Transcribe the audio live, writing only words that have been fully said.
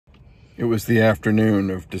It was the afternoon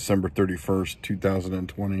of December 31st,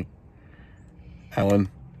 2020. Alan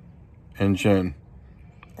and Jen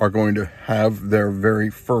are going to have their very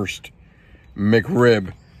first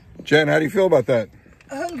MCRIB. Jen, how do you feel about that?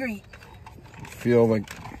 Hungry. You feel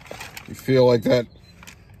like that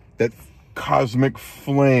cosmic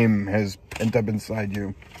flame has pent up inside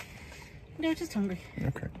you? No, just hungry.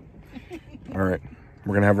 Okay. All right.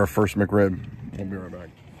 We're going to have our first MCRIB. We'll be right back.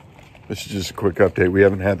 This is just a quick update. We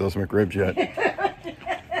haven't had those MCRIBs yet.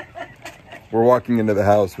 We're walking into the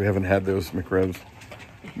house. We haven't had those MCRIBs.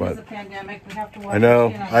 But it's a pandemic. We have to watch. I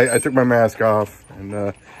know. I took my mask off.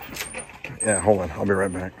 And, yeah, hold on. I'll be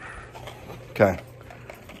right back. Okay.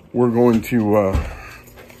 We're going to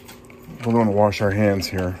wash our hands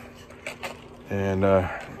here. And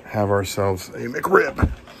have ourselves a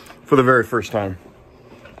MCRIB for the very first time.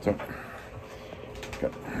 So,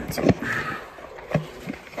 okay. So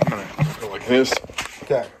I'm going to go like this.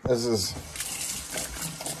 Okay. This is...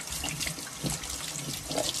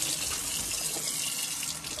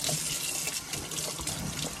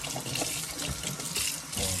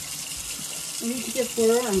 You need to get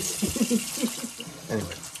 4 arms.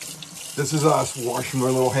 Anyway, this is us washing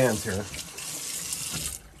our little hands here.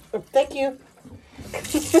 Oh, thank you.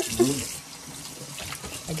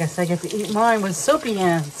 I guess I get to eat mine with soapy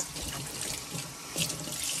hands.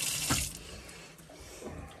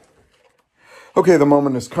 Okay, the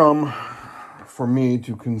moment has come for me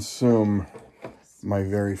to consume my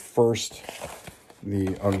very first, the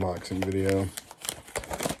unboxing video.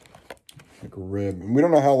 MCRIB. And we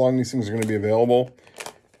don't know how long these things are going to be available,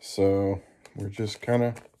 so we're just kind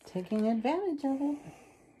of taking advantage of it.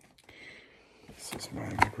 This is my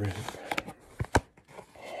MCRIB.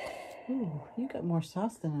 Ooh, you got more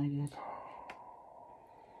sauce than I did.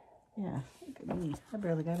 Yeah, look at me. I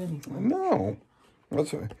barely got anything. No,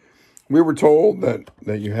 that's right. We were told that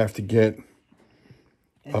you have to get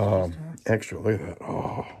extra. Look at that.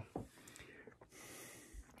 Oh,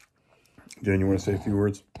 Jen, you want to say a few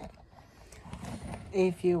words?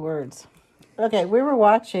 A few words. Okay, we were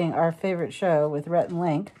watching our favorite show with Rhett and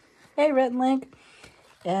Link. Hey, Rhett and Link.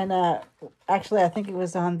 And actually, I think it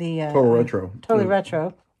was on the... Total Retro. Totally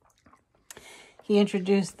Retro. He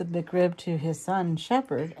introduced the MCRIB to his son,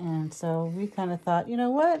 Shepard. And so we kind of thought, you know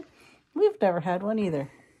what? We've never had one either.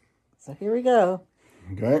 So here we go.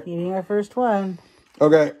 Okay. Eating our first one.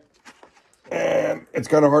 Okay. And it's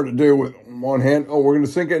kind of hard to do with one hand. Oh, we're going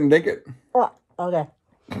to sink it and dink it? Oh, okay.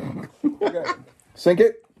 Okay. Sink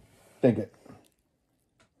it, dink it.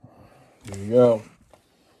 There you go.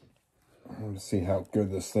 Let's see how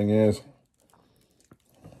good this thing is.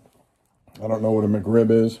 I don't know what a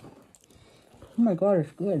MCRIB is. Oh my God,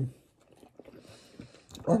 it's good.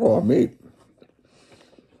 That's a lot of meat.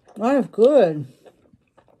 That is good.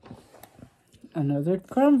 Another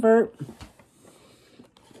convert.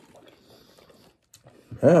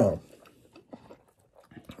 Yeah.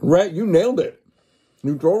 Rhett, you nailed it.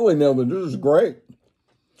 You totally nailed it. This is great.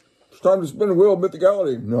 It's time to spin the wheel of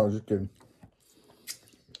mythicality. No, just kidding.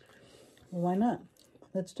 Well, why not?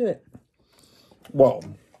 Let's do it. Well,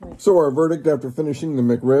 so our verdict after finishing the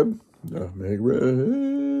MCRIB. The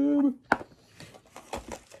MCRIB.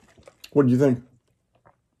 What do you think?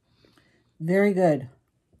 Very good.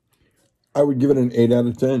 I would give it an 8 out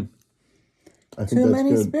of 10. I think Too that's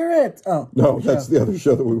many good. Spirits. Oh. No, that's the other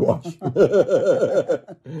show that we watch.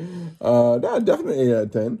 No, definitely 8 out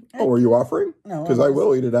of 10. Oh, are you offering? No. Because I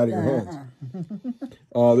will eat it out of your hands.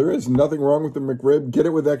 There is nothing wrong with the MCRIB. Get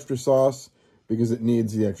it with extra sauce because it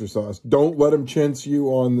needs the extra sauce. Don't let him chintz you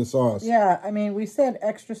on the sauce. Yeah, I mean, we said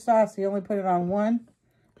extra sauce. He only put it on one.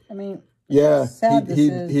 I mean, yeah,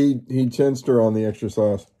 he he chinced her on the extra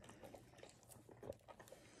sauce.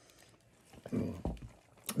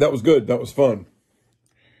 That was good. That was fun.